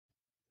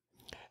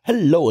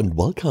Hello and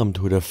welcome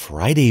to the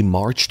Friday,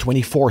 March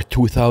 24th,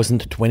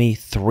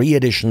 2023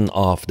 edition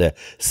of the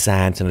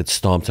Sands and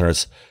Storm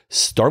Center's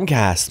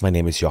Stormcast. My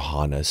name is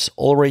Johannes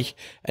Ulrich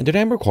and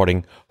today I'm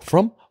recording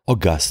from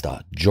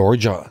Augusta,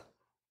 Georgia.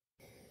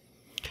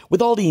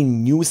 With all the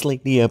news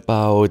lately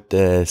about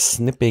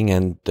snipping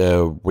and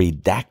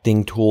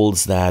redacting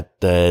tools that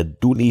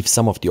do leave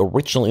some of the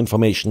original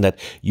information that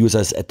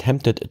users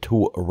attempted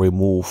to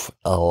remove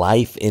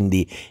alive in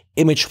the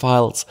image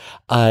files,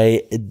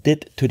 I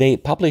did today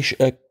publish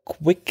a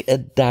quick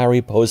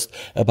diary post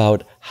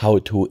about how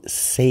to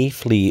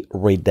safely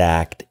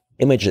redact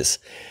images.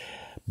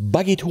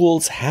 Buggy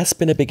tools has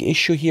been a big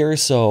issue here,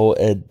 so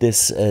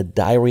this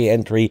diary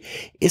entry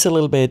is a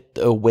little bit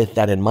with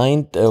that in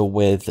mind,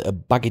 with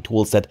buggy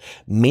tools that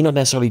may not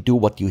necessarily do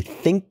what you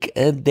think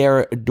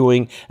they're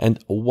doing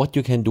and what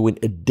you can do in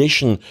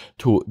addition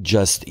to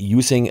just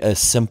using a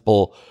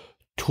simple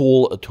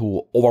tool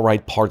to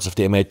overwrite parts of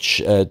the image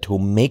to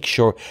make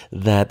sure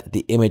that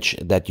the image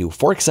that you,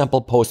 for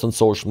example, post on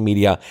social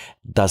media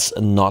does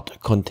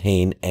not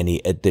contain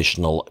any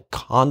additional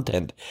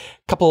content.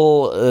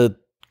 Couple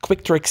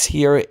quick tricks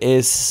here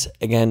is,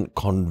 again,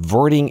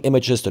 converting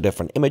images to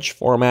different image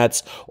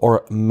formats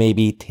or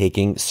maybe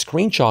taking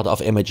screenshot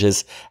of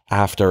images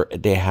after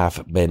they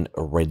have been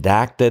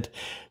redacted.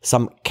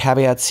 Some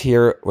caveats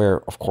here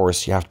where, of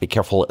course, you have to be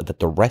careful that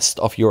the rest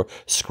of your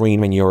screen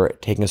when you're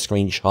taking a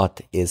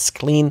screenshot is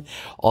clean.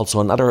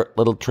 Also, another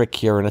little trick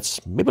here, and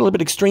it's maybe a little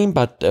bit extreme,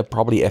 but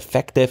probably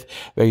effective,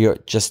 where you're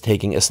just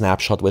taking a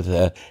snapshot with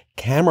a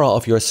camera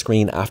of your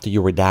screen after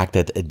you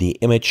redacted the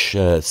image.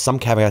 Some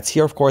caveats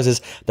here, of course,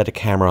 is that the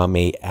camera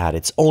may add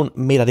its own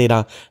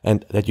metadata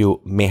and that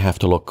you may have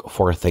to look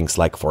for things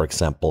like, for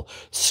example,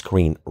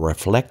 screen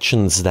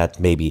reflections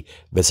that may be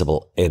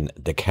visible in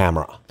the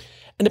camera.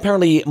 And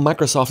apparently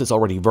Microsoft is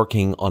already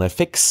working on a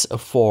fix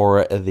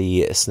for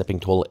the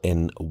snipping tool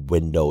in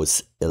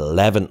Windows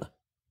 11.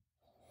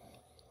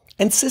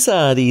 And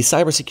CISA, the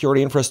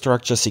Cybersecurity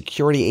Infrastructure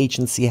Security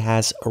Agency,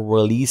 has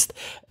released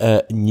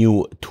a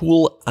new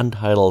tool.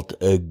 Untitled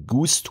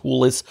Goose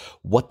tool is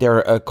what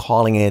they're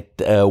calling it,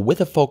 with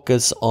a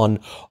focus on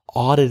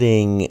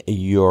auditing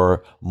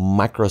your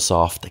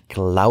Microsoft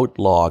cloud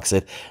logs.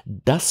 It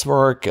does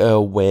work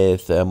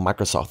with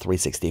Microsoft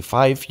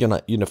 365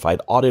 Unified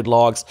Audit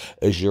Logs,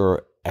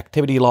 Azure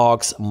Activity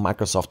Logs,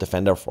 Microsoft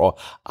Defender for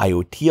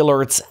IoT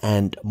alerts,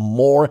 and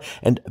more.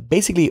 And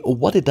basically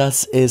what it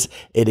does is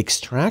it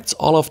extracts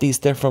all of these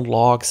different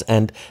logs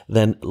and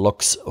then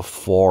looks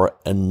for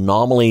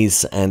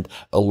anomalies and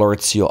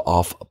alerts you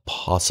of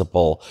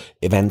possible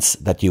events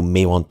that you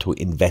may want to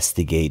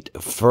investigate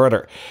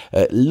further.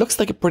 Looks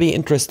like a pretty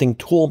interesting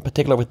tool, in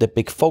particular with the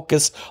big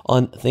focus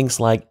on things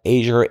like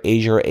Azure AD,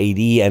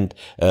 and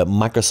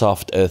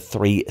Microsoft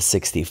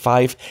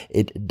 365.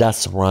 It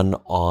does run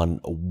on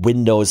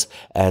Windows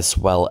as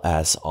well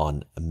as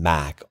on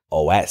Mac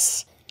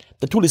OS.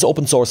 The tool is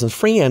open source and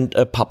free and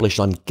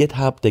published on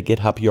GitHub. The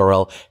GitHub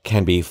URL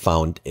can be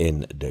found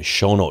in the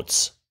show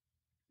notes.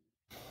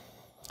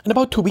 And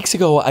about 2 weeks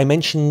ago, I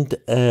mentioned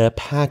a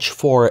patch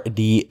for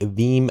the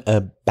Veeam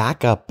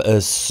backup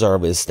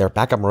service, their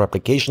backup and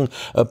replication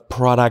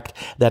product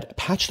that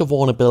patched a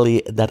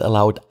vulnerability that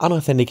allowed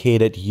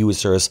unauthenticated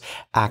users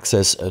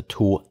access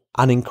to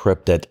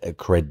unencrypted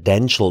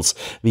credentials.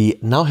 We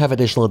now have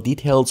additional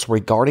details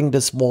regarding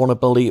this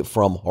vulnerability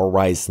from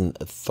Horizon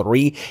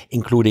 3,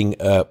 including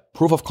a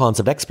proof of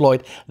concept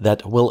exploit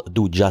that will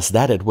do just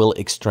that. It will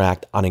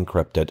extract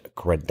unencrypted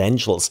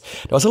credentials.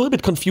 There was a little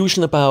bit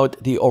confusion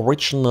about the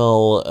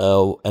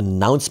original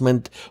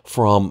announcement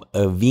from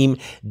Veeam.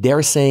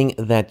 They're saying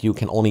that you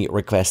can only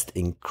request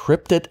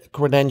encrypted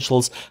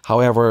credentials.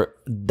 However,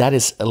 that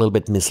is a little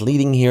bit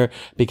misleading here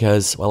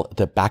because, well,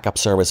 the backup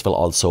service will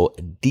also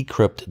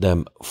decrypt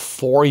them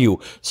for you.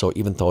 So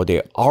even though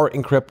they are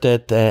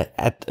encrypted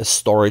at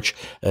storage,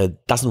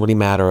 doesn't really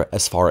matter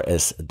as far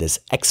as this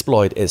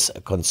exploit is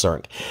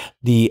concerned.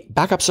 The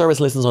backup service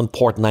listens on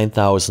port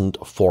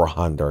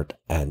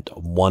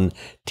 9401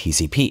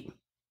 TCP.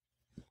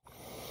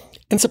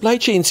 And supply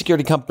chain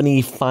security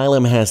company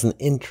Veeam has an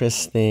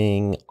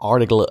interesting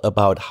article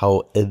about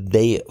how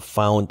they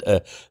found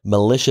a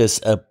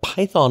malicious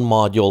Python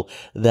module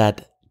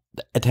that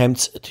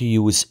attempts to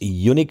use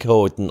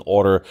Unicode in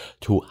order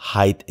to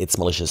hide its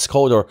malicious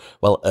code, or,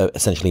 well,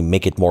 essentially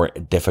make it more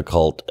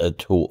difficult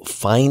to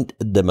find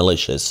the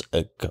malicious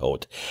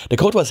code. The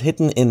code was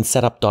hidden in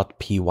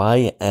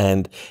setup.py,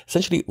 and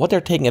essentially what they're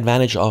taking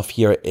advantage of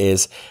here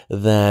is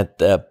that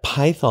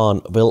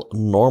Python will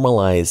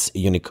normalize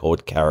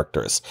Unicode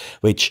characters,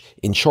 which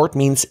in short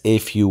means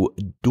if you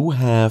do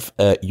have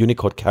a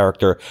Unicode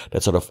character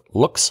that sort of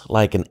looks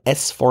like an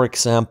S, for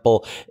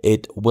example,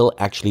 it will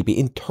actually be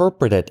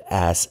interpreted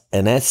as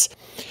an S.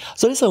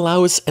 So this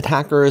allows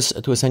attackers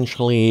to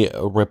essentially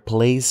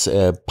replace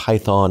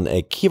Python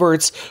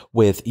keywords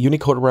with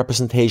Unicode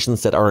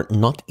representations that are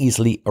not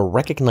easily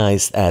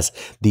recognized as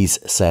these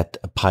set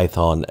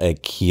Python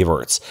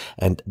keywords.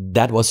 And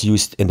that was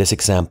used in this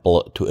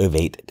example to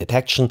evade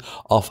detection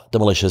of the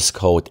malicious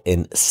code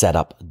in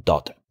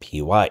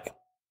setup.py.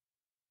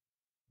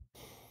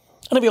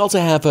 And we also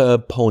have a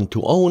Pwn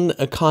to Own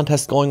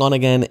contest going on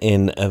again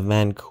in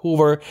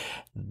Vancouver.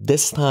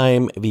 This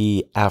time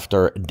we,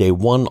 after day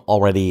 1,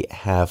 already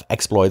have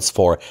exploits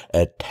for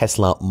a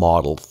Tesla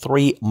Model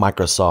 3,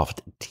 Microsoft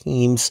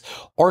Teams,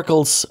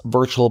 Oracle's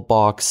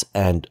VirtualBox,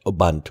 and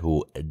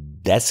Ubuntu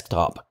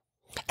Desktop.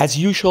 As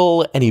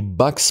usual, any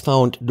bugs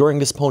found during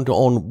this Pwn to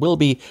Own will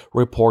be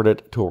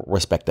reported to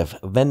respective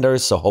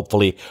vendors, so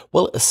hopefully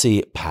we'll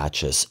see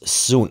patches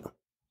soon.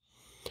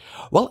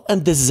 Well,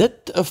 and this is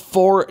it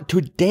for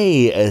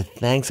today.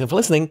 Thanks for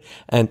listening,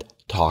 and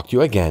talk to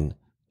you again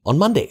on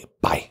Monday.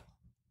 Bye.